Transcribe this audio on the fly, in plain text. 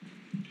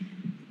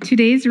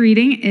Today's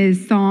reading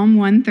is Psalm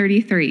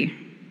 133.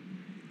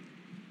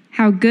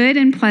 How good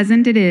and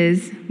pleasant it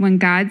is when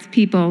God's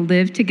people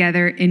live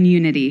together in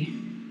unity.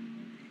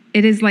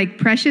 It is like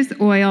precious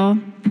oil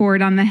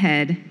poured on the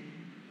head,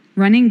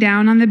 running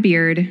down on the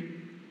beard,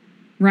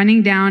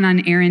 running down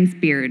on Aaron's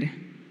beard,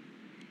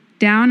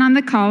 down on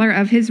the collar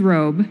of his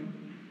robe.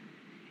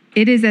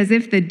 It is as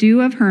if the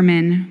dew of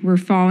Hermon were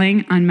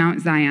falling on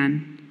Mount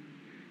Zion.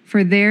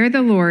 For there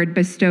the Lord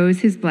bestows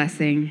his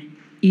blessing,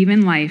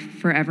 even life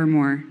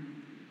forevermore.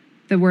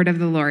 The word of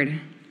the Lord.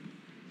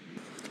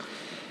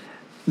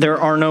 There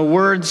are no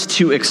words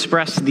to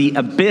express the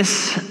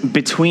abyss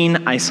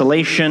between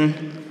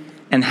isolation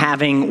and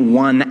having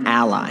one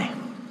ally.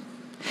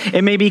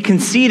 It may be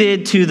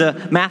conceded to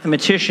the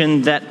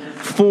mathematician that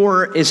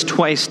 4 is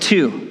twice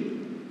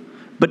 2,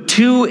 but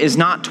 2 is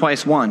not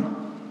twice 1.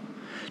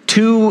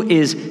 2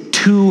 is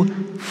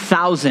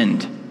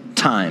 2,000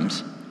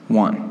 times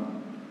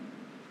 1.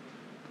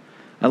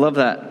 I love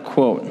that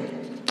quote,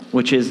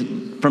 which is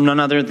from none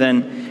other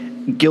than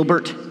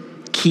Gilbert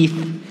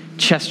Keith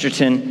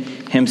Chesterton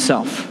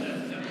himself.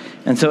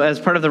 And so as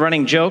part of the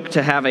running joke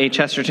to have a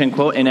Chesterton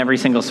quote in every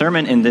single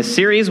sermon in this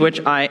series, which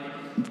I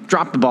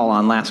dropped the ball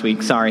on last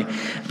week, sorry.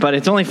 But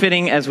it's only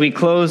fitting as we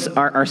close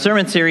our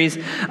sermon series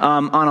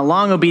on A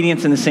Long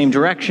Obedience in the Same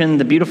Direction,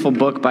 the beautiful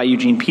book by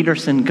Eugene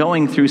Peterson,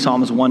 going through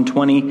Psalms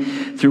 120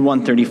 through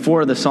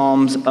 134, the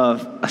Psalms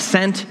of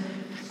Ascent,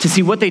 to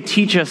see what they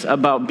teach us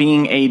about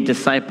being a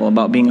disciple,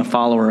 about being a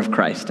follower of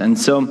Christ. And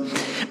so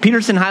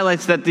Peterson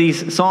highlights that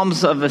these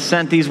Psalms of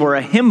Ascent, these were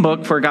a hymn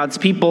book for God's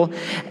people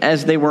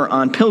as they were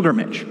on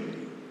pilgrimage.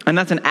 And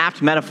that's an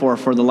apt metaphor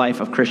for the life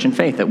of Christian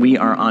faith, that we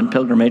are on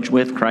pilgrimage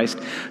with Christ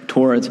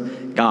towards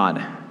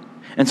God.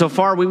 And so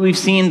far, we've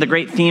seen the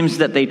great themes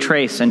that they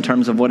trace in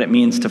terms of what it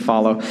means to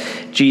follow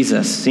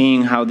Jesus,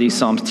 seeing how these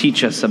Psalms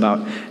teach us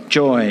about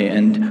joy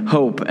and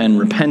hope and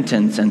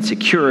repentance and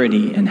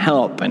security and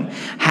help and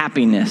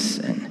happiness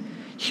and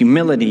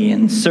humility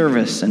and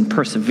service and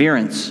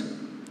perseverance.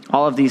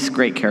 All of these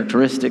great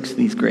characteristics,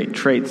 these great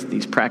traits,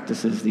 these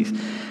practices, these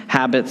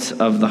habits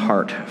of the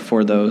heart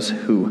for those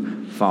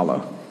who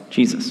follow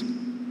Jesus.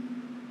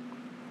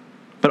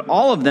 But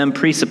all of them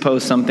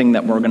presuppose something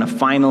that we're going to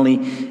finally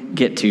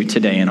get to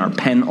today in our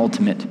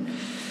penultimate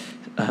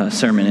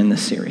sermon in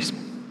this series.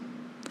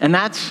 And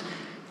that's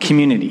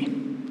community.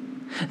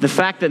 The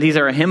fact that these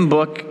are a hymn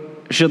book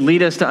should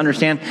lead us to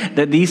understand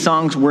that these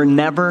songs were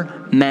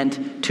never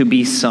meant to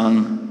be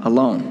sung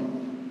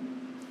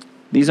alone.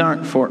 These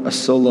aren't for a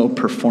solo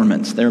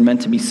performance. They're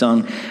meant to be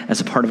sung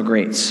as a part of a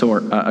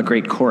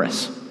great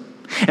chorus.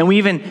 And we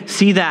even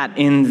see that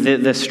in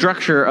the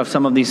structure of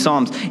some of these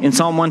Psalms. In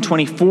Psalm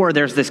 124,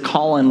 there's this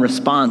call and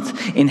response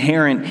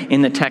inherent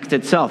in the text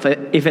itself.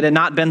 If it had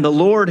not been the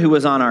Lord who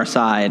was on our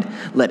side,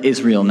 let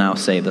Israel now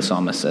say, the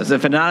psalmist says.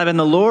 If it had not been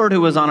the Lord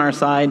who was on our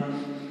side,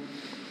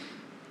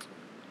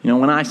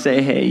 when I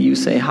say hey, you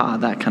say ha,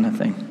 that kind of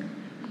thing.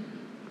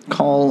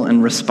 Call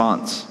and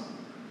response.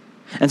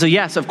 And so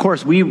yes, of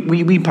course,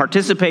 we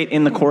participate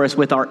in the chorus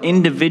with our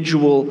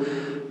individual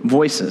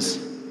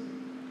voices.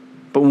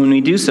 But when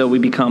we do so, we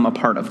become a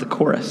part of the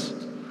chorus.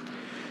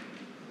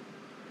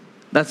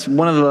 That's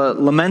one of the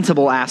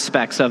lamentable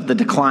aspects of the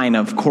decline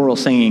of choral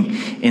singing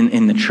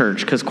in the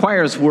church, because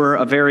choirs were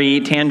a very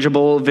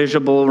tangible,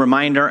 visible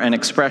reminder and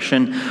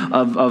expression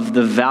of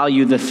the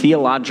value, the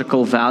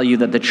theological value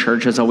that the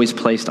church has always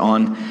placed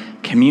on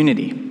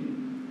community.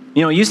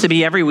 It used to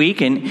be every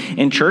week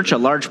in church, a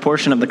large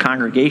portion of the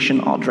congregation,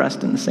 all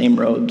dressed in the same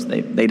robes,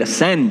 they'd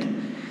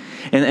ascend.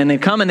 And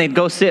they'd come and they'd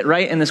go sit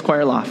right in this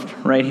choir loft,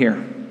 right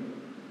here.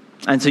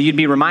 And so you'd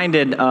be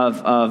reminded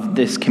of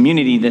this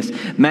community, this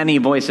many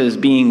voices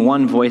being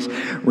one voice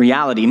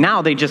reality.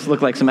 Now they just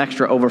look like some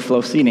extra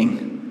overflow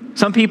seating.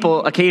 Some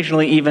people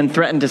occasionally even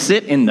threaten to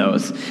sit in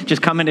those.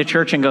 Just come into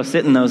church and go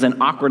sit in those and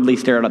awkwardly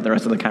stare at the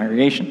rest of the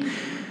congregation.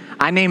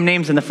 I named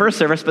names in the first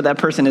service, but that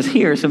person is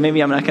here, so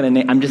maybe I'm not going to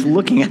name. I'm just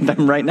looking at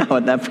them right now,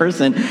 at that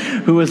person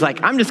who was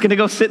like, I'm just going to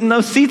go sit in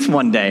those seats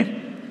one day.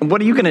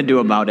 What are you going to do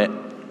about it?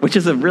 Which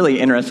is a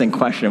really interesting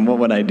question. What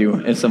would I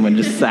do if someone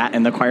just sat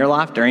in the choir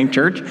loft during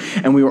church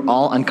and we were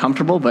all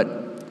uncomfortable,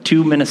 but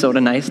too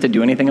Minnesota nice to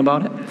do anything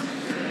about it?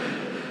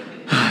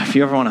 If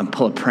you ever want to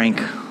pull a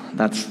prank,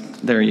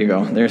 there you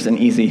go. There's an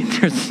easy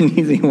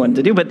one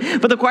to do. But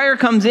the choir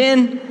comes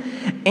in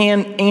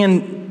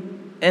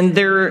and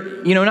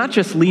they're not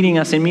just leading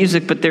us in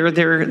music, but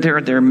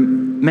they're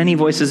many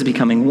voices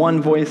becoming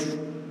one voice,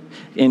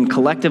 in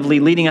collectively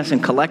leading us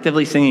and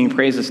collectively singing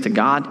praises to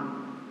God.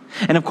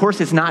 And of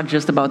course, it's not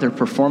just about their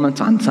performance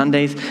on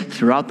Sundays.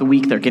 Throughout the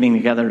week, they're getting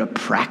together to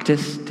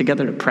practice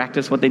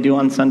what they do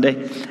on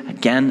Sunday.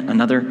 Again,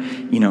 another,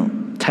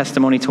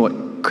 testimony to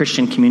what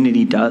Christian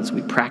community does.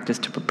 We practice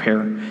to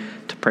prepare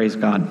to praise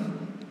God.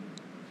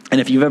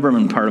 And if you've ever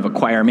been part of a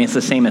choir, it's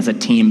the same as a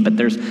team, but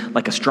there's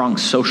like a strong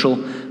social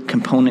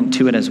component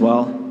to it as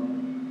well.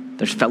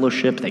 There's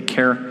fellowship. They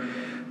care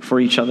for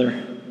each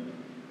other.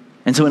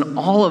 And so in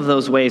all of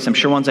those ways, I'm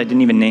sure ones I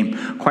didn't even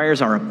name,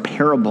 choirs are a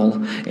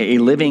parable, a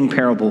living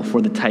parable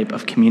for the type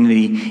of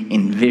community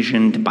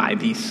envisioned by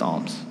these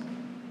psalms.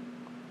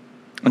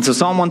 And so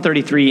Psalm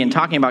 133, in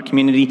talking about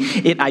community,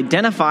 it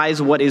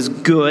identifies what is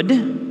good,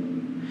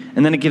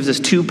 and then it gives us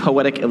two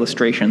poetic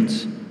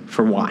illustrations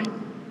for why.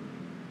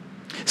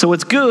 So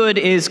what's good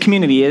is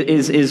community,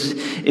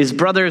 is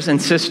brothers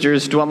and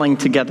sisters dwelling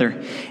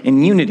together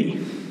in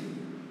unity.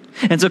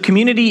 And so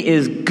community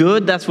is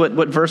good. That's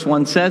what verse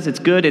 1 says. It's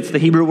good. It's the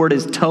Hebrew word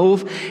is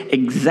tov,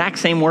 exact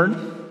same word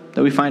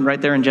that we find right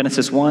there in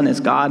Genesis 1 as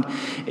God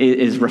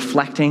is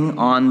reflecting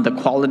on the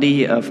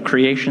quality of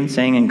creation,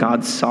 saying, and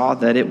God saw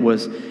that it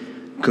was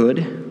good.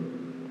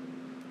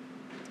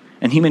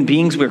 And human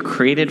beings were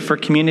created for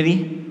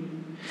community.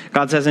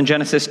 God says in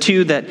Genesis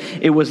 2 that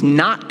it was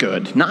not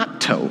good, not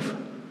tov,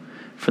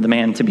 for the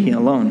man to be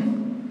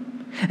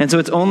alone. And so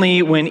it's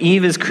only when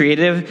Eve is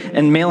creative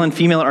and male and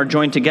female are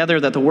joined together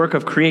that the work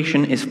of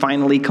creation is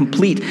finally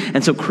complete.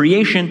 And so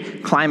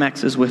creation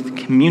climaxes with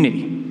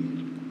community.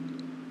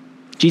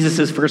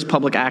 Jesus' first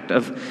public act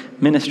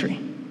of ministry,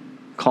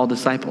 called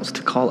disciples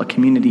to call a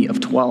community of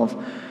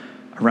 12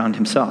 around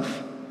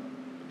himself.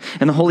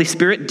 And the Holy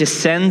Spirit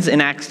descends in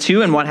Acts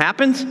 2, and what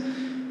happens?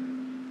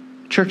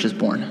 Church is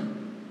born.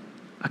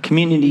 A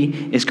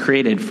community is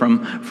created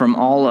from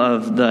all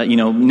of the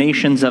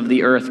nations of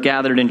the earth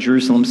gathered in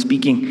Jerusalem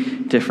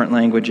speaking different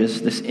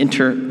languages. This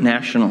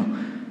international,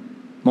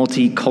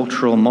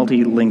 multicultural,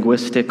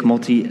 multilinguistic,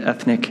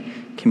 multi-ethnic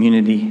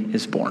community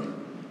is born.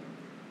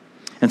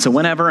 And so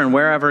whenever and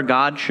wherever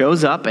God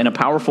shows up in a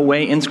powerful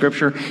way in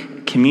Scripture,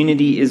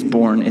 community is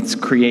born. It's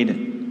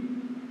created.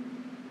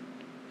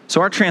 So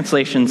our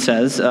translation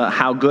says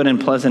how good and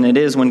pleasant it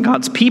is when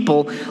God's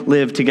people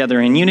live together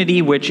in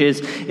unity, which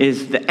is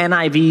the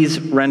NIV's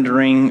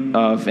rendering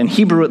of, in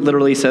Hebrew it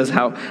literally says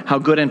how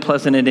good and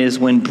pleasant it is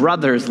when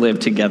brothers live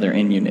together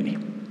in unity.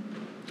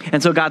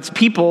 And so God's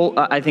people,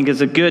 I think,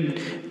 is a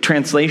good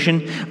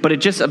translation, but it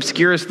just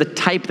obscures the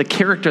type, the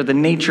character, the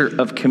nature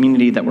of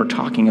community that we're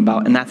talking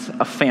about, and that's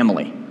a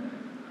family.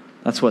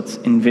 That's what's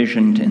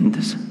envisioned in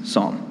this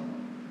psalm.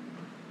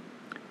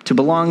 To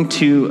belong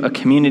to a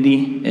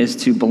community is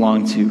to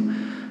belong to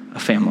a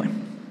family.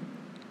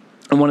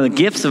 And one of the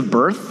gifts of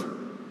birth,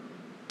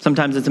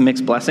 sometimes it's a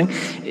mixed blessing,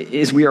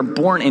 is we are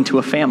born into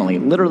a family.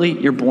 Literally,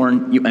 you're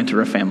born, you enter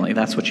a family.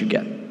 That's what you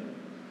get.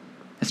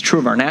 It's true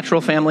of our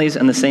natural families,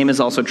 and the same is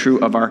also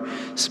true of our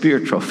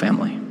spiritual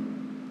family.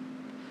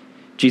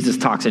 Jesus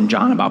talks in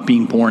John about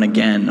being born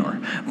again or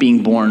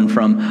being born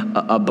from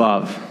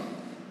above.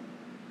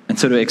 And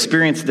so to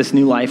experience this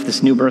new life,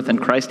 this new birth in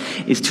Christ,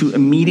 is to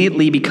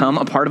immediately become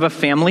a part of a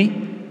family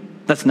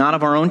that's not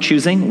of our own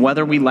choosing,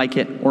 whether we like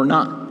it or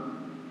not.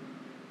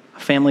 A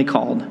family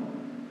called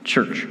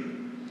church.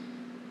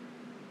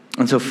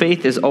 And so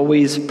faith is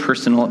always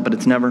personal, but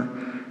it's never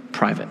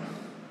private.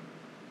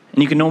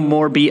 And you can no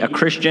more be a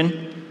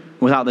Christian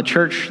without the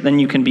church than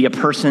you can be a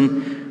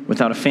person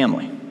without a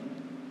family.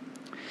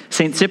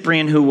 St.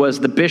 Cyprian, who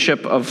was the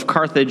bishop of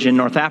Carthage in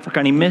North Africa,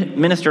 and he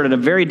ministered at a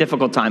very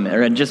difficult time.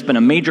 There had just been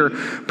a major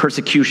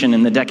persecution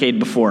in the decade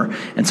before.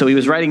 And so he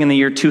was writing in the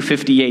year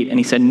 258, and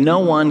he said, no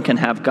one can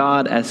have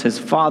God as his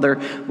father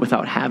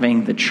without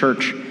having the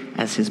church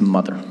as his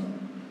mother.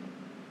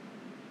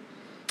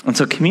 And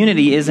so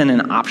community isn't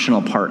an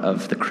optional part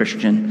of the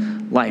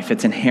Christian life.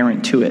 It's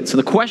inherent to it. So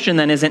the question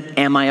then isn't,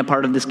 am I a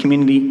part of this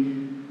community?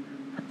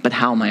 But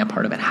how am I a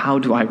part of it? How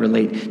do I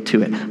relate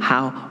to it?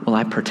 How will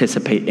I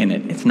participate in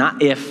it? It's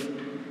not if,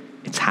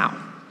 it's how.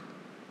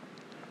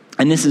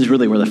 And this is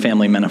really where the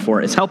family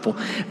metaphor is helpful,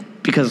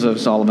 because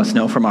as all of us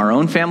know from our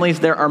own families,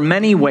 there are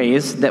many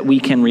ways that we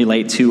can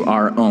relate to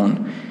our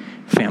own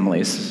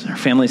families. Our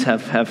families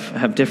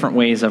have different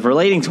ways of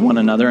relating to one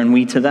another, and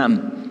we to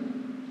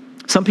them.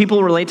 Some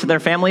people relate to their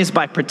families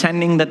by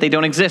pretending that they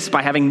don't exist,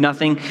 by having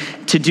nothing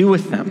to do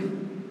with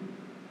them,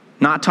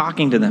 not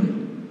talking to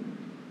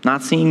them,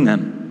 not seeing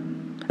them.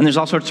 And there's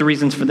all sorts of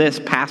reasons for this: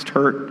 past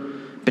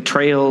hurt,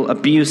 betrayal,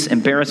 abuse,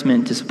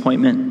 embarrassment,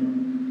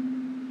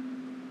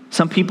 disappointment.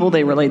 Some people,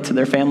 they relate to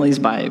their families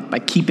by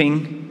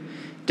keeping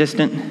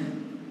distant.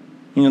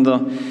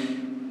 They'll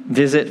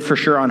visit for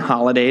sure on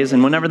holidays,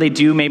 and whenever they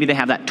do, maybe they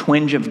have that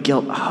twinge of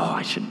guilt. Oh,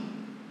 I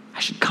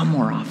should come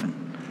more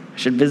often. I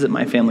should visit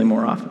my family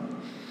more often.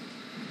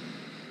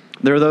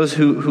 There are those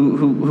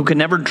who could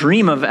never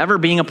dream of ever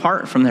being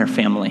apart from their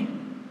family.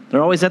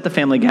 They're always at the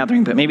family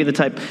gathering, but maybe the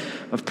type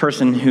of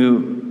person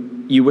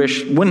who you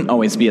wish wouldn't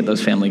always be at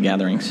those family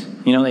gatherings.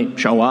 They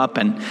show up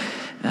and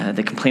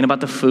they complain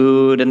about the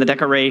food and the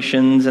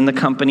decorations and the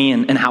company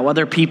and how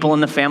other people in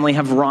the family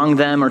have wronged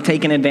them or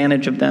taken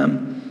advantage of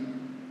them.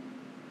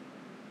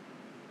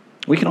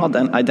 We can all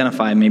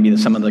identify maybe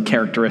some of the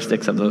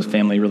characteristics of those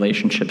family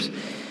relationships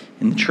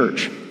in the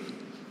church.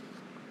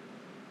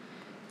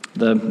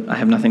 I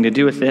have nothing to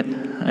do with it.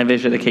 I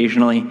visit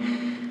occasionally.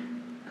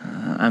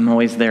 I'm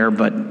always there,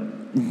 but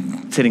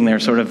sitting there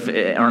sort of,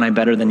 aren't I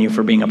better than you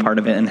for being a part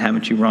of it, and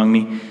haven't you wronged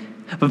me?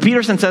 But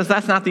Peterson says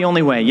that's not the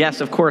only way.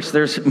 Yes, of course,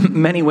 there's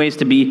many ways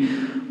to be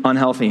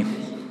unhealthy.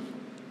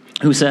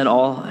 who said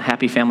all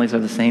happy families are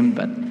the same,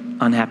 but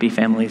unhappy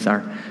families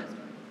are,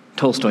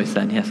 Tolstoy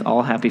said, yes,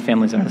 all happy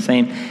families are the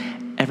same.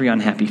 Every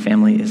unhappy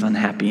family is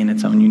unhappy in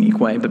its own unique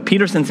way. But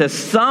Peterson says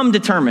some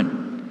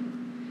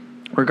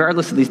determine,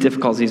 regardless of these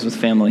difficulties with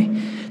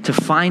family, to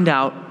find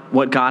out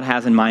what God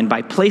has in mind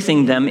by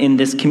placing them in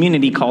this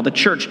community called a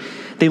church.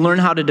 They learn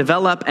how to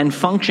develop and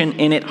function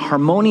in it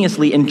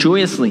harmoniously and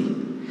joyously,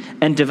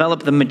 and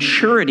develop the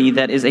maturity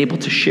that is able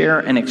to share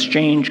and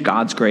exchange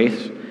God's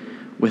grace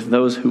with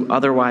those who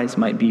otherwise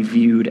might be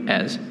viewed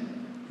as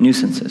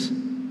nuisances.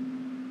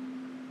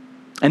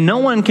 And no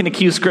one can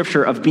accuse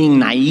Scripture of being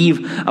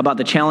naive about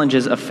the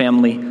challenges of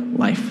family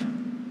life.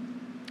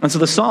 And so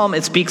the psalm,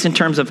 it speaks in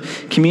terms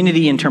of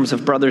community, in terms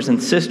of brothers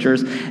and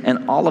sisters,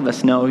 and all of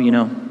us know,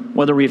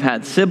 whether we've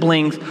had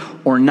siblings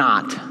or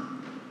not,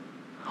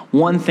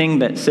 one thing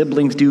that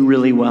siblings do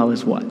really well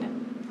is what?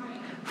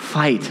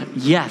 Fight.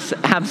 Yes,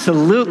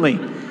 absolutely.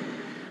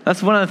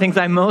 That's one of the things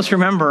I most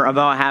remember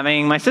about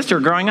having my sister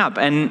growing up.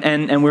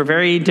 And we're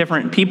very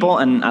different people,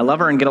 and I love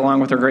her and get along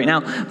with her great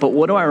now. But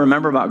what do I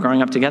remember about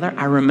growing up together?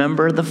 I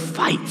remember the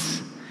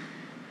fights.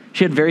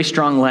 She had very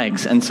strong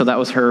legs, and so that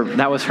was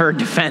her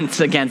defense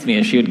against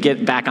me. She would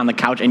get back on the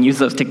couch and use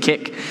those to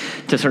kick,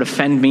 to sort of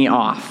fend me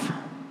off.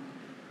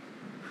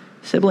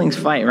 Siblings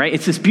fight, right?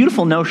 It's this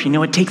beautiful notion.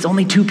 It takes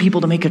only two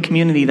people to make a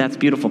community. That's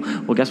beautiful.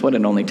 Well, guess what?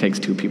 It only takes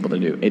two people to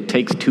do. It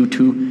takes two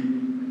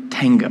to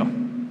tango,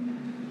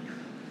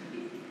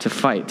 to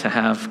fight, to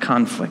have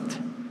conflict.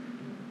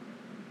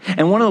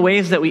 And one of the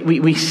ways that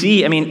we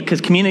see,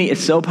 because community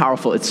is so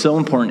powerful, it's so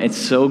important, it's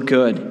so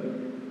good.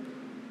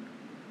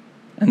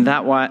 And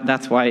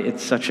that's why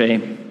it's such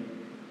a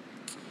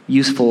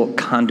useful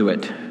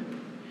conduit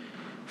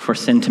for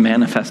sin to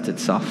manifest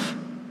itself,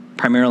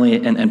 primarily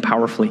and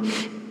powerfully.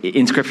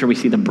 In Scripture, we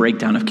see the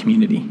breakdown of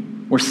community.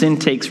 Where sin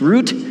takes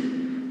root,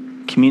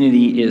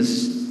 community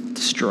is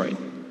destroyed.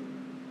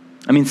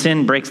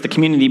 Sin breaks the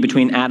community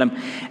between Adam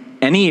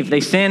and Eve.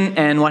 They sin,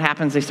 and what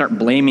happens? They start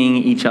blaming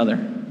each other.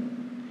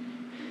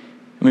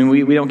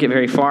 We don't get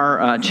very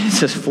far.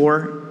 Genesis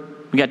 4,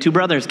 we got two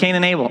brothers, Cain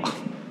and Abel.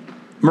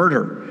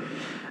 Murder.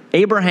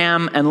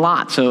 Abraham and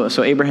Lot.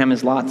 So Abraham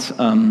is Lot's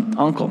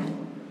uncle.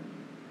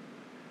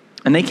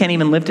 And they can't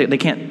even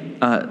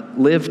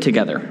live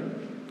together.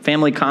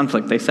 Family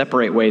conflict, they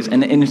separate ways.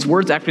 And in its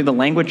words, actually, the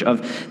language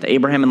of the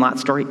Abraham and Lot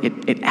story,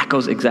 it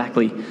echoes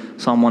exactly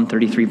Psalm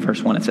 133,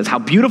 verse 1. It says, how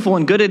beautiful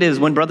and good it is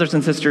when brothers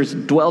and sisters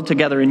dwell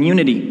together in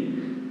unity.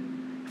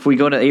 If we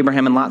go to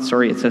Abraham and Lot's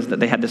story, it says that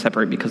they had to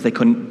separate because they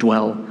couldn't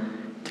dwell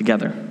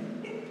together.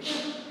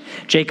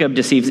 Jacob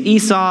deceives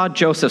Esau.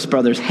 Joseph's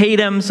brothers hate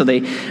him, so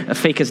they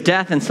fake his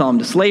death and sell him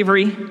to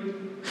slavery.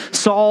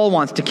 Saul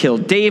wants to kill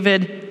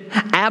David.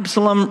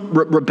 Absalom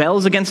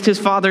rebels against his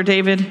father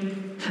David.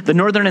 The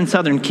northern and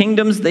southern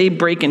kingdoms, they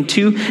break in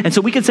two. And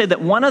so we could say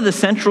that one of the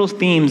central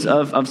themes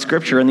of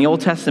Scripture in the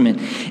Old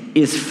Testament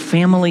is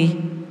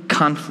family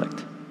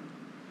conflict.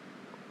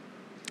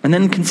 And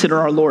then consider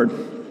our Lord.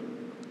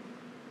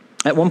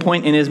 At one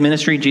point in his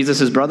ministry,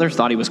 Jesus' brothers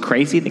thought he was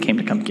crazy. They came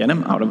to come get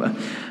him out of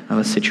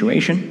a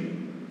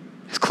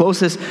situation. His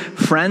closest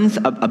friends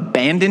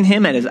abandoned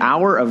him at his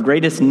hour of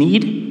greatest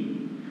need.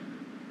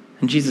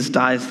 And Jesus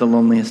dies the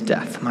loneliest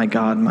death. My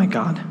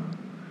God,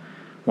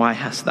 why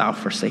hast thou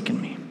forsaken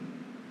me?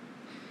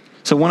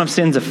 So one of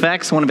sin's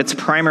effects, one of its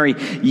primary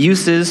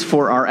uses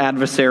for our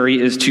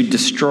adversary is to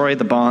destroy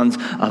the bonds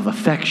of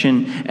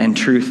affection and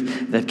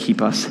truth that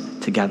keep us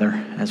together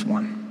as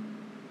one.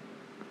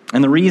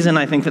 And the reason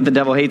I think that the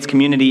devil hates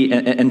community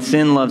and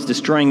sin loves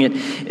destroying it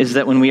is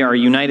that when we are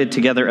united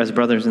together as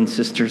brothers and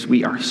sisters,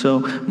 we are so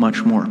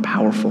much more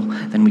powerful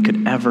than we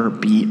could ever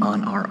be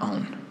on our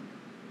own.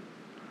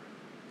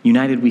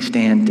 United we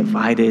stand,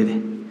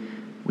 divided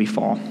we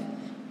fall.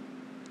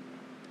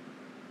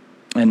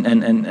 And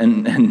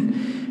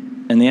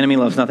the enemy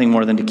loves nothing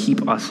more than to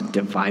keep us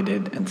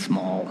divided and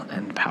small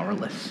and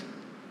powerless.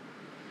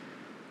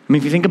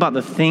 If you think about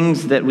the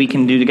things that we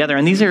can do together,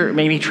 and these are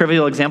maybe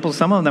trivial examples,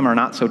 some of them are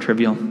not so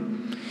trivial.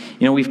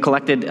 We've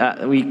collected,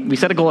 we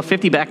set a goal of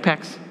 50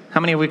 backpacks. How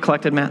many have we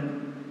collected, Matt?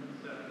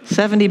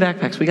 70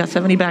 backpacks. We got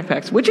 70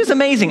 backpacks, which is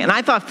amazing. And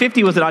I thought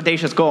 50 was an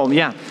audacious goal.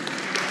 Yeah.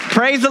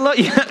 Praise the Lord.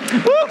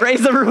 Yeah. Woo,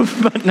 raise the roof.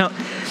 But no.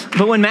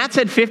 But when Matt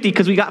said 50,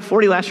 because we got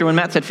 40 last year, when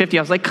Matt said 50,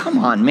 I was like, come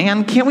on,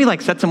 man. Can't we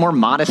set some more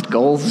modest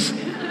goals?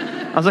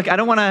 I was like, I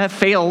don't want to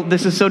fail.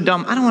 This is so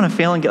dumb. I don't want to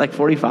fail and get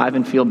 45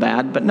 and feel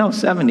bad. But no,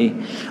 70.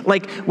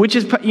 Which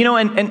is,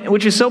 and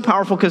which is so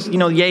powerful because,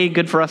 yay,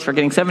 good for us for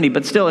getting 70.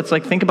 But still, it's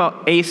think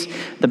about ACE,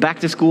 the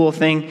back to school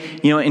thing,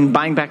 in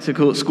buying back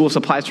to school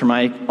supplies for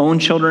my own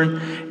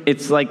children.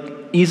 It's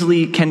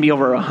easily can be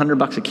over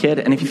 $100 a kid.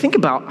 And if you think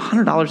about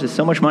 $100 is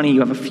so much money, you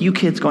have a few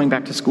kids going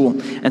back to school.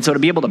 And so to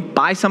be able to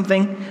buy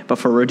something, but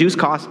for a reduced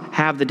cost,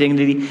 have the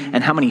dignity,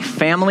 and how many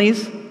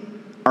families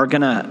are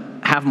going to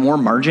have more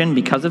margin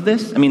because of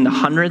this? The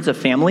hundreds of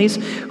families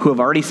who have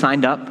already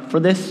signed up for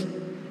this,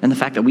 and the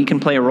fact that we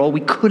can play a role,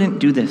 we couldn't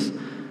do this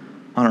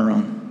on our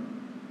own.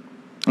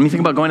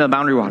 Think about going to the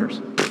Boundary Waters.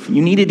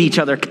 You needed each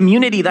other.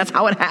 Community, that's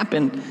how it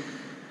happened.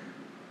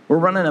 We're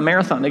running a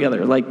marathon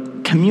together.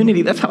 Like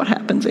community, that's how it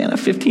happens, Anna.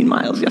 15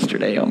 miles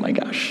yesterday. Oh my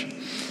gosh.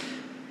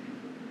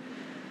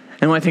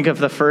 And when I think of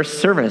the first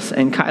service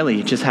and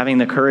Kylie just having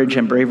the courage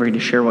and bravery to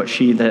share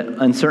the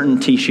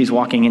uncertainty she's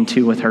walking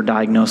into with her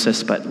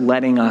diagnosis, but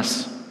letting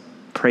us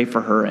pray for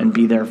her and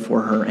be there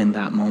for her in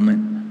that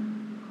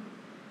moment.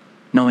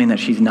 Knowing that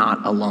she's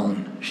not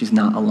alone. She's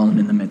not alone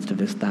in the midst of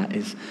this. That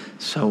is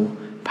so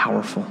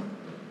powerful.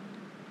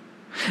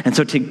 And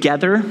so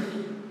together,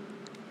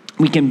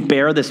 we can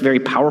bear this very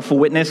powerful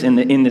witness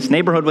in this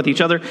neighborhood with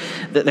each other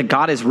that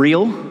God is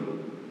real.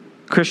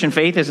 Christian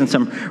faith isn't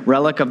some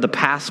relic of the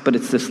past, but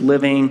it's this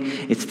living,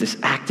 it's this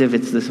active,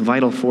 it's this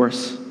vital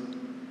force.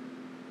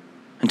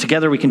 And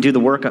together we can do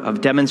the work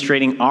of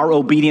demonstrating our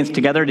obedience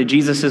together to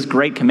Jesus'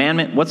 great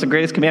commandment. What's the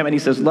greatest commandment? He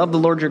says, love the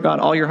Lord your God,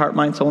 all your heart,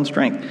 mind, soul, and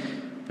strength.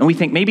 And we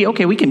think maybe,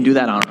 okay, we can do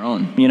that on our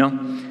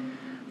own,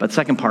 But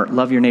second part,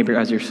 love your neighbor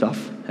as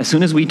yourself. As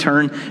soon as we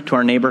turn to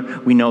our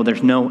neighbor, we know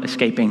there's no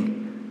escaping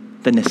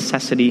the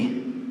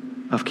necessity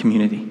of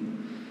community.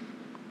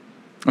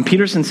 And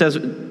Peterson says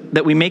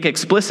that we make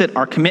explicit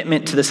our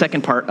commitment to the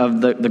second part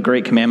of the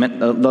great commandment,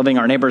 loving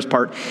our neighbor's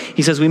part.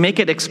 He says we make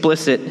it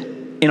explicit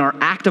in our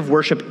act of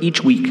worship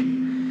each week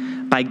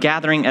by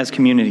gathering as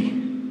community.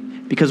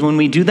 Because when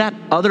we do that,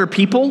 other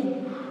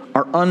people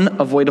are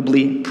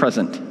unavoidably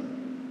present.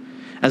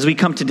 As we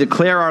come to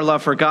declare our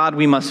love for God,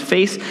 we must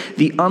face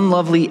the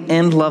unlovely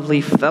and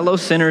lovely fellow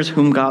sinners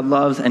whom God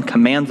loves and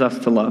commands us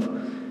to love.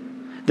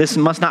 This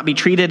must not be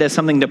treated as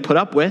something to put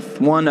up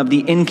with, one of the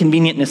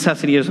inconvenient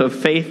necessities of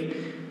faith,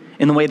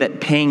 in the way that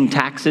paying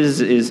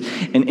taxes is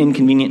an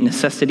inconvenient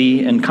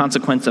necessity and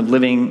consequence of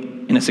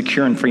living in a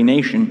secure and free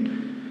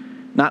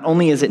nation. Not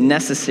only is it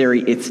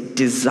necessary, it's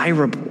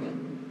desirable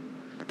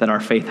that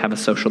our faith have a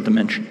social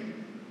dimension,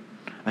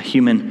 a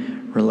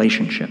human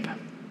relationship.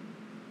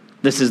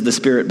 This is the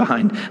spirit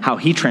behind how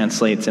he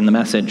translates in the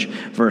Message,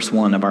 verse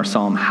 1 of our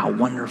psalm, how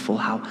wonderful,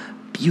 how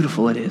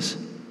beautiful it is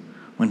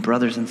when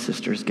brothers and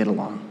sisters get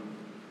along.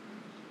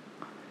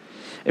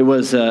 It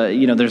was,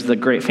 there's the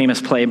great famous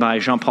play by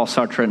Jean-Paul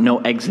Sartre, No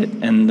Exit,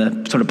 and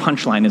the sort of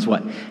punchline is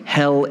what?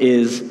 Hell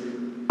is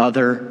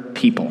other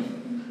people,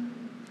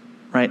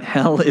 right?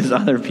 Hell is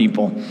other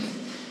people.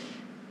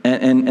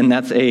 And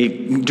that's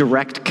a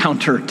direct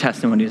counter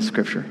testimony to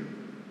Scripture.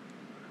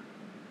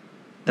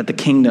 That the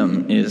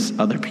kingdom is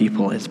other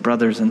people, is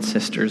brothers and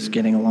sisters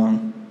getting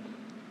along.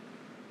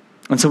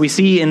 And so we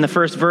see in the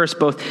first verse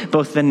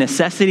both the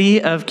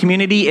necessity of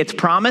community, its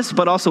promise,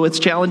 but also its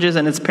challenges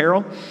and its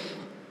peril.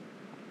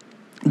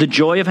 The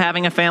joy of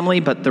having a family,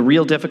 but the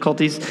real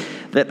difficulties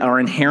that are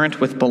inherent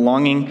with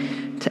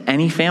belonging to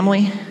any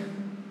family.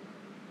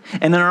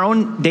 And in our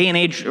own day and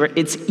age,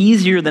 it's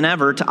easier than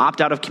ever to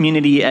opt out of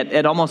community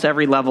at almost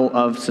every level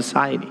of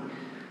society.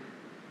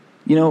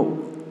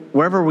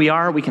 Wherever we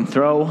are, we can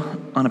throw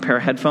on a pair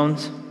of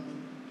headphones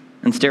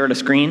and stare at a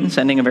screen,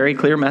 sending a very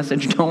clear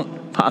message,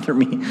 don't bother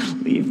me,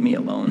 leave me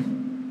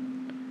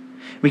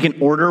alone. We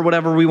can order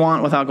whatever we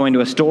want without going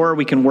to a store.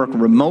 We can work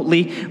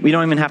remotely. We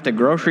don't even have to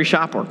grocery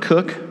shop or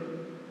cook.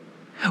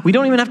 We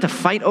don't even have to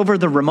fight over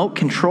the remote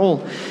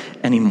control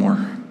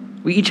anymore.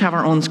 We each have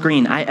our own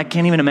screen. I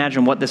can't even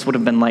imagine what this would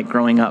have been like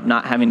growing up,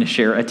 not having to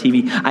share a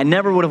TV. I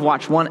never would have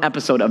watched one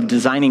episode of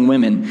Designing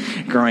Women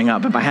growing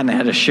up if I hadn't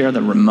had to share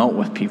the remote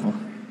with people.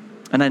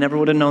 And I never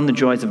would have known the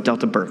joys of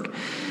Delta Burke.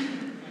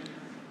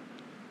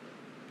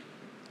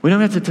 We don't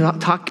have to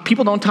talk.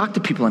 People don't talk to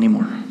people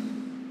anymore.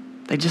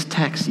 They just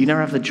text. You never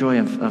have the joy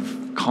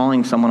of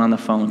calling someone on the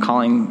phone,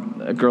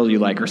 calling a girl you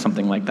like or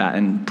something like that,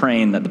 and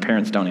praying that the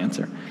parents don't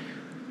answer.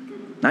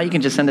 Now you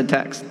can just send a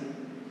text.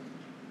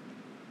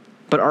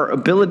 But our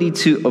ability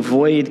to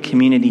avoid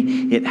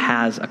community, it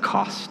has a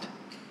cost.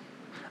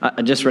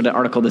 I just read an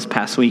article this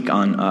past week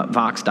on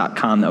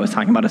Vox.com that was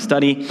talking about a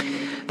study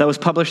that was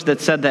published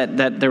that said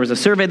that there was a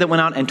survey that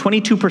went out, and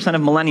 22%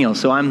 of millennials,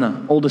 so I'm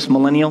the oldest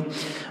millennial,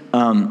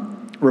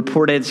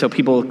 reported, so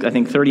people, I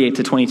think 38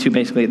 to 22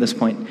 basically at this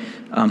point,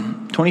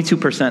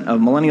 22% of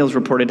millennials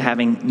reported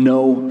having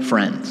no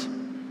friends.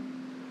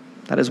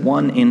 That is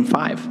 1 in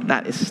 5.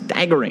 That is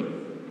staggering.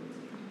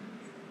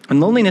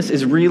 And loneliness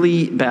is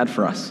really bad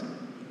for us.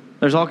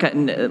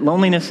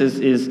 Loneliness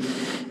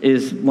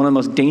is one of the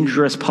most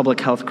dangerous public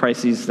health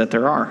crises that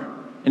there are.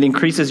 It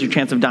increases your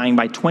chance of dying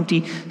by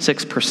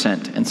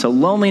 26%. And so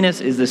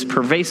loneliness is this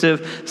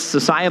pervasive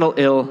societal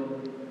ill,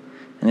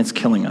 and it's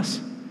killing us.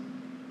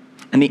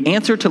 And the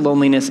answer to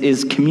loneliness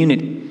is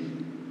community,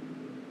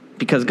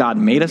 because God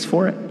made us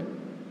for it.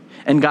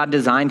 And God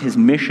designed his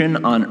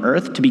mission on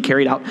earth to be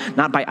carried out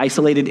not by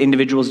isolated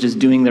individuals just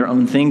doing their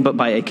own thing, but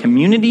by a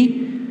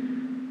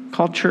community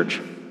called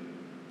church.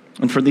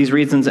 And for these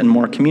reasons and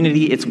more,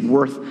 community, it's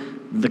worth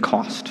the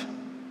cost,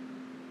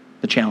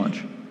 the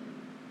challenge.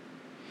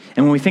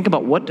 And when we think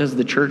about what does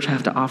the church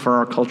have to offer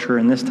our culture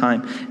in this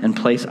time and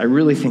place, I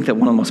really think that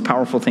one of the most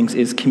powerful things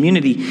is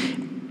community,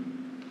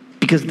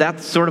 because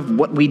that's sort of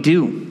what we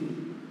do.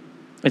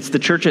 It's the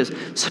church's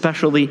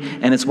specialty,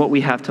 and it's what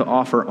we have to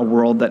offer a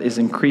world that is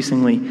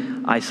increasingly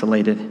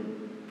isolated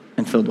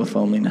and filled with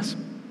loneliness.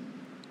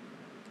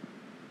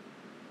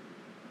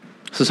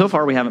 So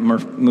far we haven't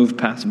moved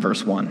past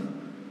verse 1.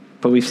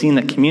 But we've seen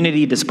that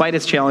community, despite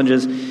its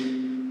challenges,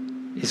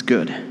 is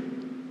good.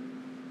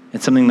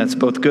 It's something that's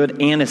both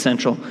good and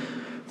essential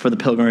for the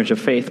pilgrimage of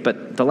faith.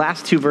 But the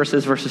last two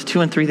verses, verses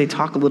 2 and 3, they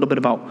talk a little bit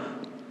about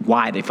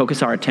why. They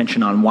focus our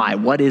attention on why.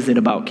 What is it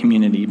about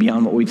community,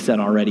 beyond what we've said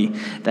already,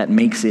 that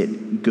makes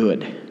it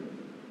good?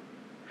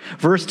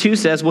 Verse 2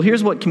 says, well,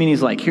 here's what community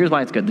is like. Here's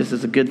why it's good. This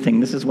is a good thing.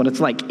 This is what it's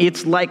like.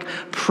 It's like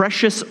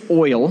precious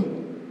oil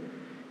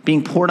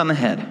being poured on the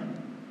head,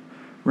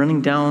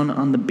 running down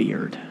on the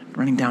beard,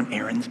 running down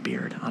Aaron's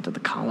beard onto the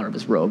collar of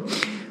his robe.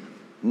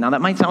 Now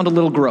that might sound a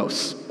little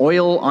gross.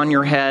 Oil on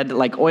your head,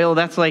 like oil,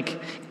 that's like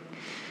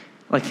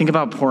think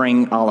about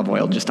pouring olive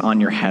oil just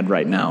on your head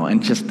right now.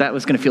 And just that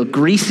was going to feel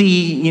greasy.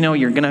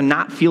 You're going to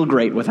not feel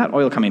great with that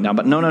oil coming down.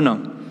 But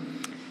no.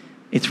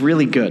 It's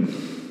really good.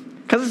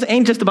 Because it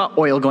ain't just about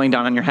oil going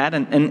down on your head.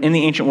 And in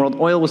the ancient world,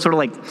 oil was sort of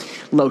like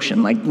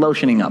lotion, like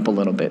lotioning up a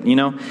little bit,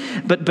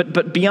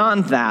 But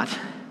beyond that,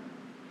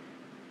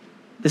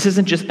 this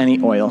isn't just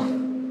any oil.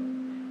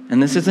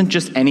 And this isn't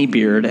just any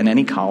beard and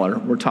any collar.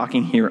 We're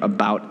talking here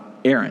about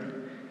Aaron.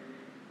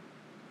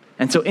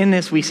 And so in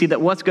this, we see that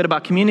what's good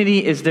about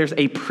community is there's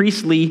a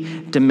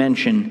priestly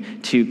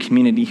dimension to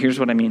community. Here's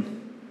what I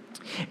mean.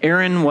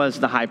 Aaron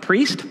was the high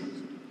priest.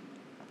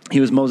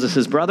 He was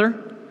Moses'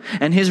 brother.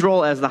 And his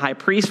role as the high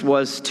priest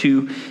was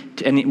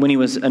and when he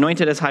was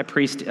anointed as high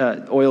priest,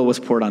 oil was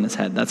poured on his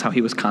head. That's how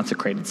he was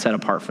consecrated, set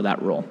apart for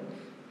that role.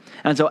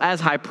 And so as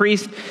high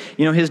priest,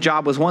 his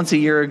job was once a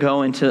year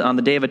on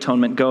the Day of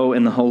Atonement, go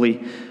in the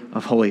Holy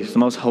of Holies, the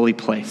most holy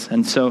place.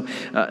 And so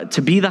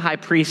to be the high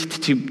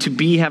priest, to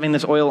be having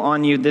this oil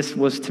on you, this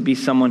was to be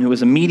someone who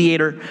was a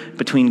mediator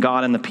between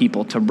God and the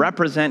people, to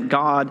represent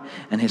God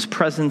and his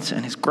presence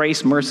and his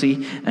grace,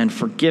 mercy, and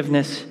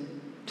forgiveness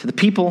to the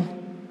people,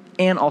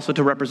 and also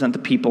to represent the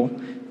people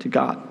to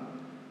God.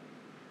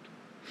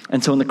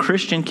 And so in the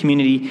Christian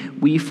community,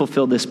 we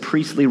fulfill this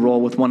priestly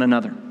role with one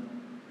another.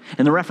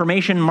 In the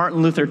Reformation,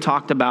 Martin Luther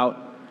talked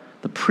about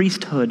the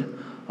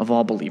priesthood of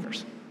all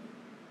believers.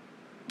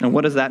 And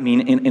what does that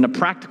mean? In a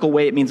practical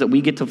way, it means that we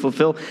get to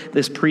fulfill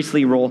this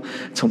priestly role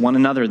to one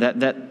another,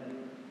 that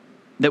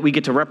we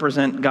get to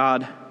represent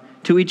God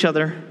to each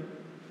other,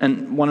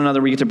 and one another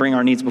we get to bring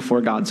our needs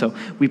before God. So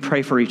we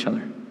pray for each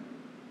other.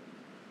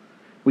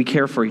 We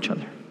care for each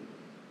other.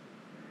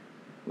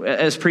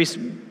 As priests,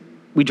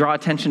 we draw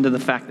attention to the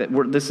fact that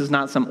this is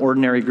not some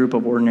ordinary group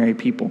of ordinary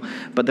people,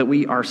 but that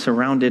we are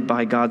surrounded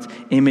by God's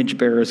image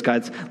bearers,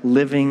 God's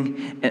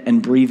living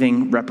and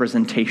breathing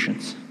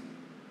representations.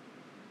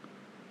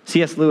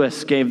 C.S.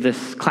 Lewis gave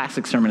this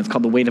classic sermon. It's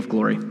called The Weight of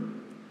Glory. And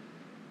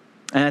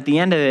at the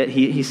end of it,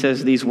 he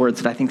says these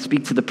words that I think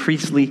speak to the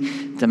priestly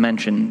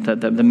dimension,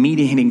 the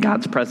mediating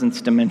God's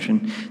presence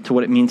dimension to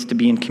what it means to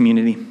be in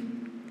community.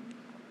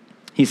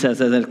 He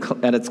says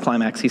at its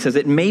climax, he says,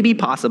 it may be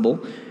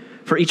possible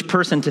for each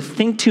person to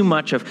think too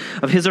much of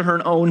his or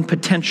her own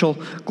potential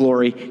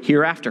glory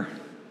hereafter.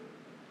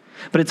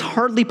 But it's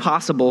hardly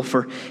possible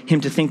for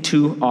him to think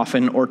too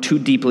often or too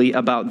deeply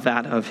about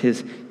that of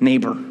his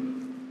neighbor.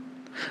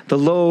 The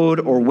load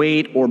or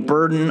weight or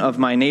burden of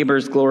my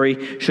neighbor's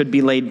glory should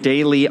be laid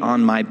daily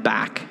on my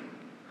back,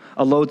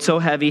 a load so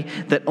heavy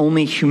that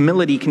only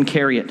humility can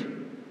carry it,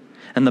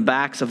 and the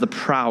backs of the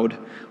proud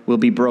will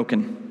be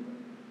broken.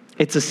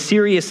 It's a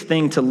serious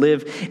thing to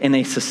live in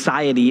a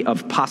society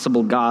of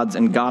possible gods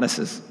and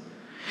goddesses,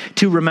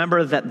 to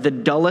remember that the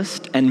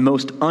dullest and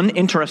most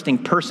uninteresting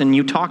person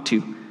you talk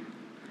to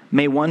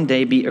may one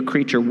day be a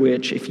creature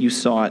which, if you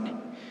saw it,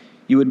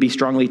 you would be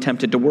strongly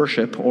tempted to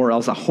worship, or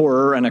else a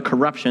horror and a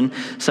corruption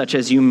such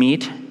as you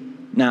meet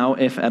now,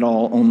 if at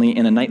all, only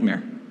in a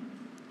nightmare.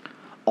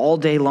 All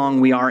day long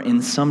we are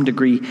in some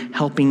degree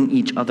helping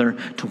each other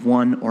to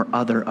one or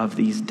other of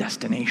these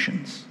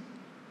destinations.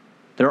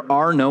 There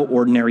are no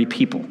ordinary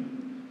people.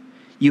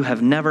 You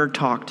have never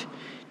talked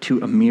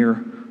to a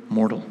mere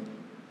mortal.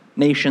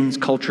 Nations,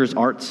 cultures,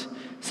 arts,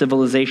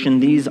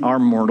 civilization, these are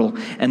mortal,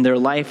 and their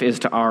life is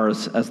to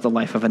ours as the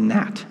life of a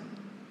gnat.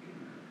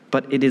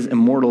 But it is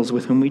immortals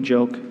with whom we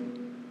joke,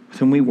 with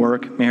whom we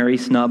work, marry,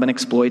 snub, and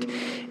exploit,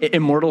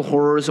 immortal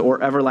horrors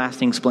or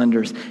everlasting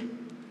splendors.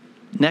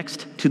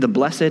 Next to the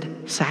blessed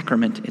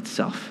sacrament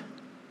itself,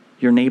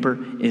 your neighbor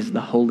is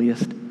the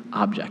holiest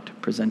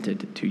object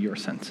presented to your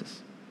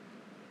senses.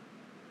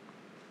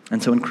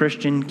 And so in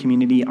Christian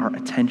community, our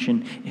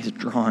attention is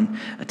drawn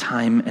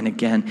time and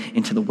again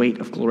into the weight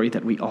of glory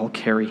that we all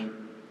carry,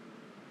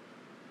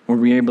 where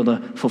we're able to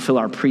fulfill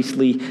our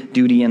priestly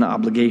duty and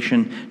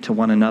obligation to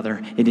one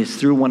another. It is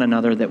through one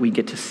another that we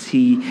get to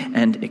see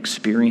and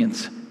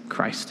experience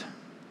Christ.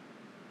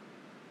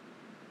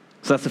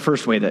 So that's the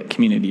first way that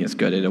community is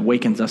good. It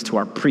awakens us to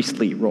our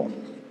priestly role.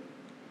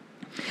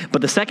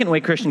 But the second way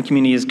Christian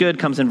community is good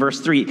comes in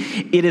verse 3.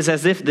 It is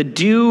as if the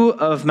dew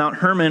of Mount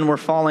Hermon were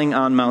falling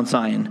on Mount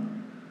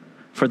Zion.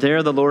 For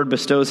there the Lord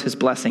bestows his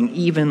blessing,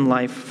 even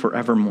life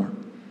forevermore.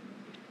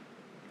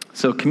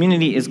 So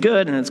community is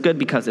good, and it's good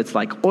because it's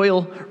like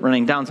oil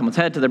running down someone's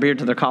head to their beard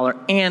to their collar,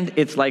 and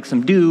it's like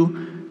some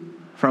dew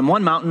from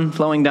one mountain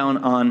flowing down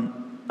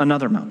on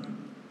another mountain.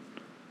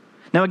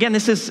 Now again,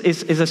 this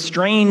is a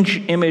strange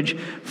image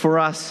for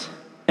us,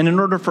 and in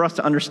order for us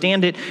to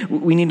understand it,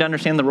 we need to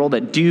understand the role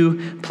that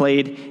dew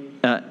played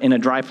in a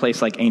dry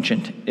place like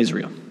ancient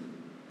Israel.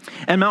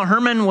 And Mount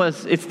Hermon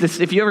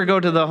if you ever go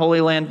to the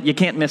Holy Land, you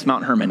can't miss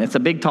Mount Hermon. It's a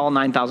big, tall,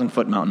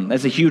 9,000-foot mountain.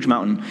 It's a huge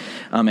mountain.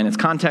 In its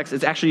context,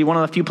 it's actually one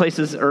of the few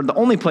places, or the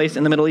only place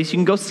in the Middle East you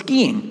can go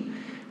skiing.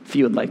 If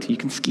you would like to, you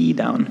can ski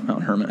down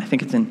Mount Hermon. I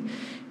think it's in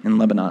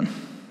Lebanon.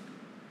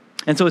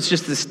 And so it's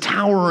just this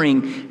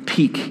towering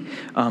peak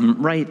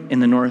right in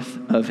the north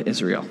of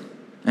Israel.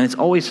 And it's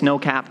always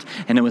snow-capped,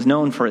 and it was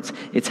known for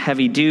its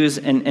heavy dews.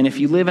 And if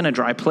you live in a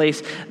dry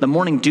place, the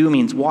morning dew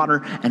means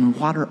water, and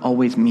water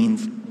always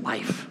means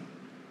life.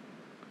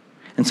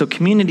 And so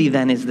community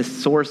then is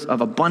this source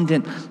of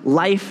abundant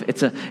life.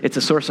 It's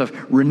a source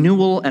of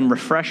renewal and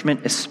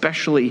refreshment,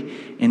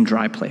 especially in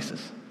dry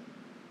places.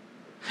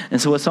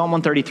 And so what Psalm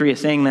 133 is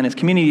saying then is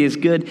community is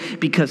good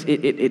because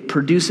it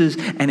produces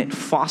and it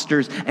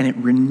fosters and it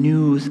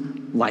renews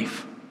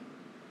life.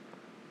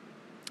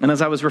 And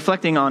as I was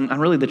reflecting on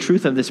really the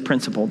truth of this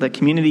principle, that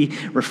community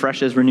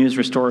refreshes, renews,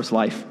 restores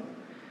life,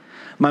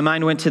 my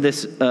mind went to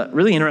this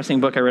really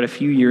interesting book I read a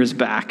few years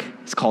back.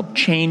 It's called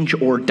Change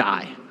or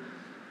Die.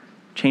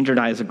 Change or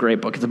Die is a great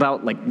book. It's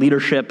about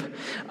leadership.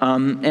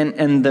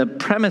 And the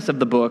premise of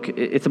the book,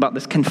 it's about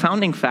this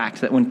confounding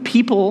fact that when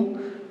people,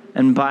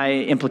 and by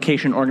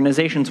implication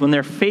organizations, when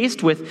they're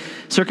faced with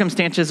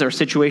circumstances or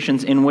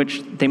situations in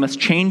which they must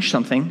change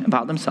something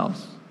about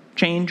themselves,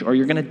 change or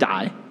you're going to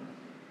die,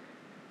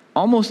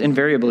 almost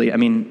invariably,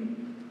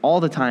 all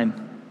the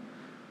time,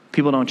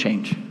 people don't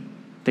change.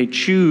 They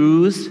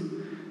choose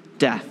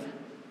death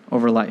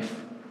over life.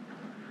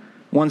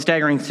 One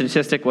staggering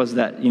statistic was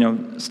that,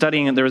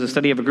 there was a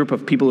study of a group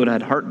of people who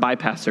had heart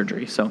bypass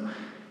surgery. So,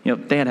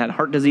 they had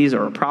heart disease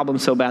or a problem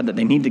so bad that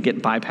they need to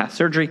get bypass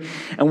surgery.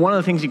 And one of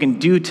the things you can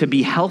do to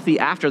be healthy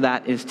after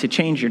that is to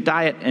change your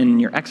diet and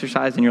your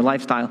exercise and your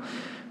lifestyle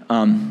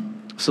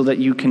so that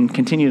you can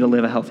continue to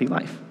live a healthy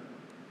life.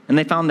 And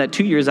they found that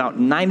 2 years out,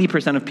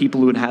 90% of people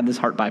who had this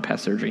heart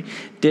bypass surgery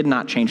did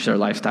not change their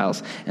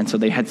lifestyles, and so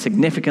they had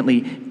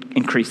significantly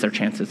increased their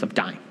chances of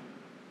dying.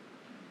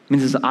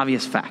 This is an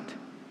obvious fact.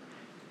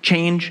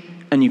 Change,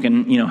 and you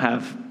can,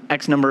 have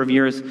X number of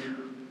years,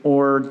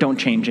 or don't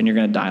change, and you're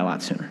going to die a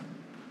lot sooner.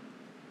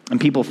 And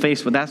people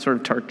faced with that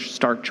sort of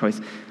stark choice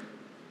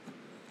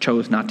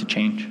chose not to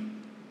change.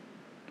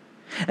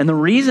 And the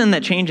reason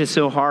that change is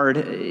so hard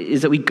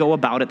is that we go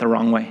about it the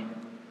wrong way.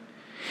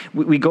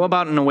 We go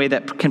about it in a way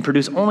that can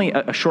produce only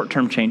a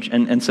short-term change.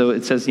 And so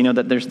it says,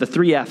 that there's the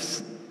 3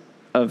 F's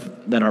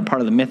that are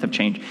part of the myth of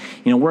change.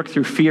 Work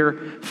through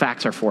fear,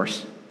 facts, or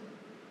force.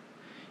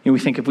 We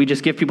think if we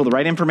just give people the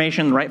right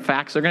information, the right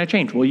facts, they're going to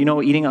change. Well,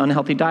 eating an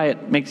unhealthy diet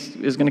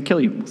is going to kill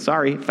you.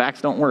 Sorry,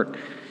 facts don't work.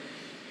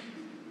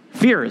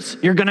 Fears,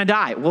 you're going to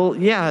die. Well,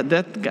 yeah,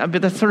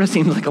 that sort of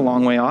seems like a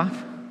long way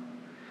off.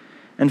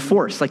 And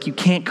force, you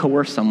can't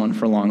coerce someone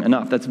for long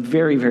enough. That's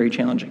very, very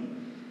challenging.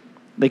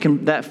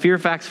 That fear,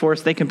 facts,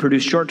 force, they can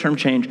produce short-term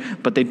change,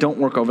 but they don't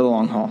work over the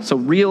long haul. So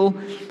real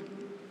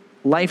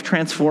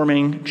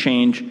life-transforming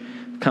change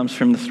comes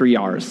from the 3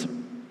 R's.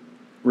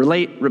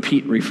 Relate,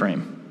 repeat,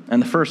 reframe.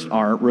 And the first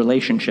R,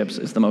 relationships,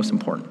 is the most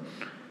important.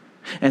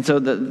 And so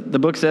the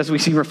book says, we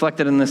see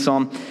reflected in this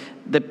psalm,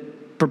 that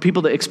for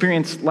people to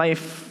experience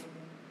life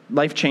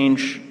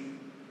change,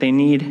 they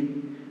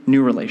need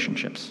new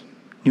relationships,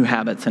 new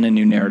habits, and a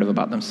new narrative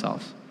about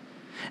themselves.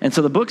 And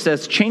so the book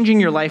says changing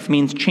your life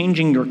means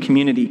changing your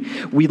community.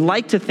 We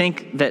like to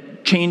think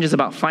that change is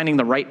about finding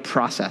the right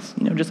process.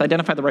 Just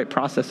identify the right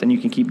process and you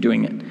can keep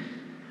doing it.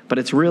 But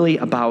it's really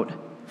about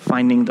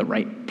finding the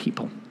right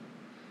people.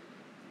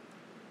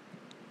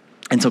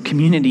 And so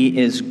community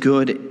is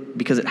good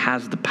because it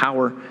has the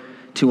power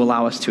to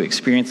allow us to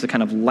experience the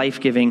kind of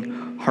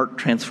life-giving,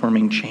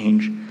 heart-transforming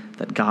change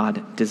that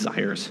God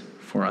desires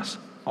for us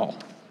all.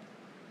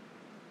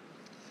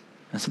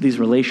 And so these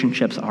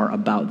relationships are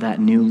about that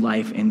new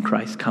life in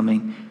Christ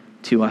coming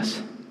to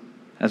us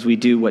as we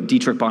do what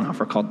Dietrich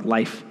Bonhoeffer called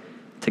life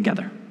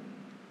together.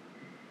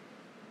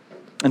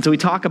 And so we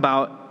talk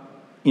about,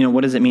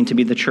 what does it mean to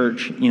be the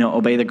church?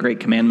 Obey the great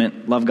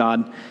commandment, love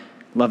God,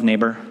 love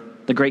neighbor.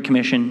 The Great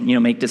Commission,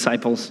 make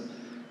disciples.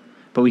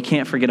 But we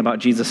can't forget about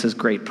Jesus'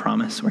 great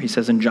promise where he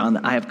says in John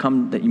that I have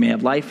come that you may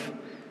have life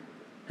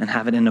and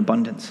have it in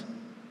abundance.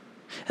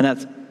 And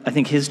that's, I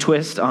think, his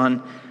twist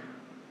on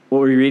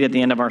what we read at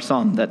the end of our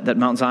psalm, that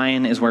Mount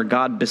Zion is where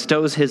God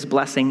bestows his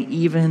blessing,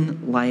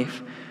 even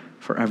life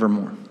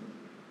forevermore.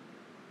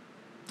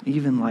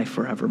 Even life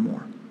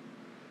forevermore.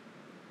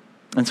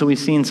 And so we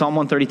see in Psalm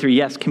 133,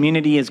 yes,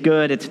 community is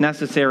good, it's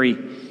necessary,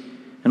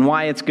 and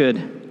why it's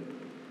good.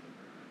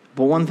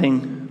 But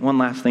one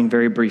last thing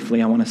very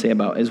briefly I want to say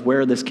about is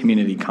where this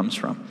community comes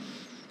from.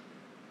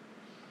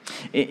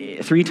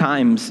 3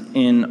 times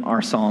in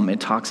our psalm, it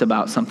talks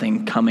about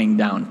something coming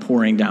down,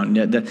 pouring down.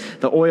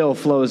 The oil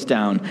flows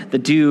down, the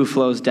dew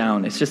flows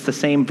down. It's just the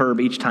same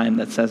verb each time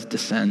that says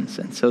descends.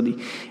 And so the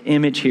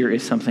image here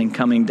is something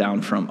coming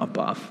down from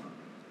above.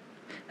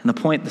 And the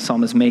point the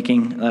psalm is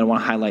making that I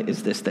want to highlight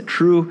is this, that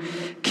true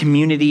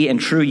community and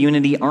true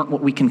unity aren't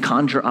what we can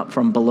conjure up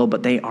from below,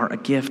 but they are a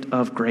gift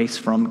of grace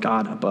from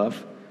God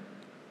above.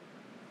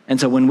 And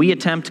so when we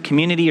attempt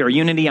community or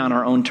unity on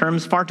our own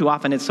terms, far too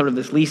often it's sort of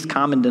this least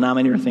common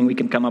denominator thing we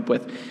can come up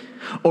with.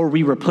 Or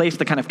we replace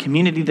the kind of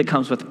community that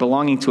comes with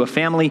belonging to a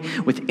family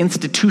with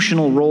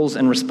institutional roles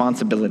and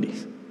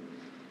responsibilities.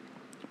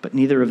 But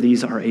neither of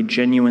these are a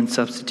genuine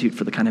substitute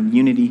for the kind of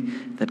unity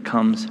that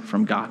comes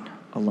from God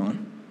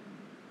alone.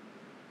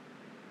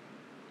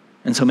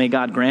 And so may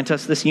God grant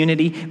us this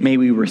unity. May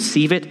we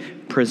receive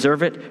it,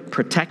 preserve it,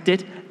 protect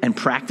it, and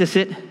practice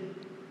it,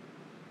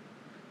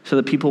 so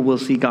that people will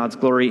see God's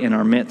glory in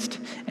our midst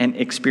and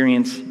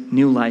experience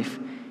new life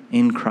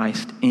in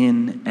Christ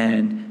in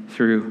and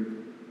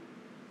through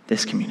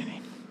this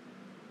community.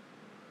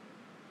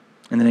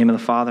 In the name of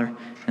the Father,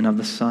 and of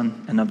the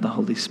Son, and of the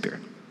Holy Spirit.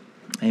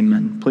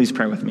 Amen. Please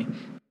pray with me.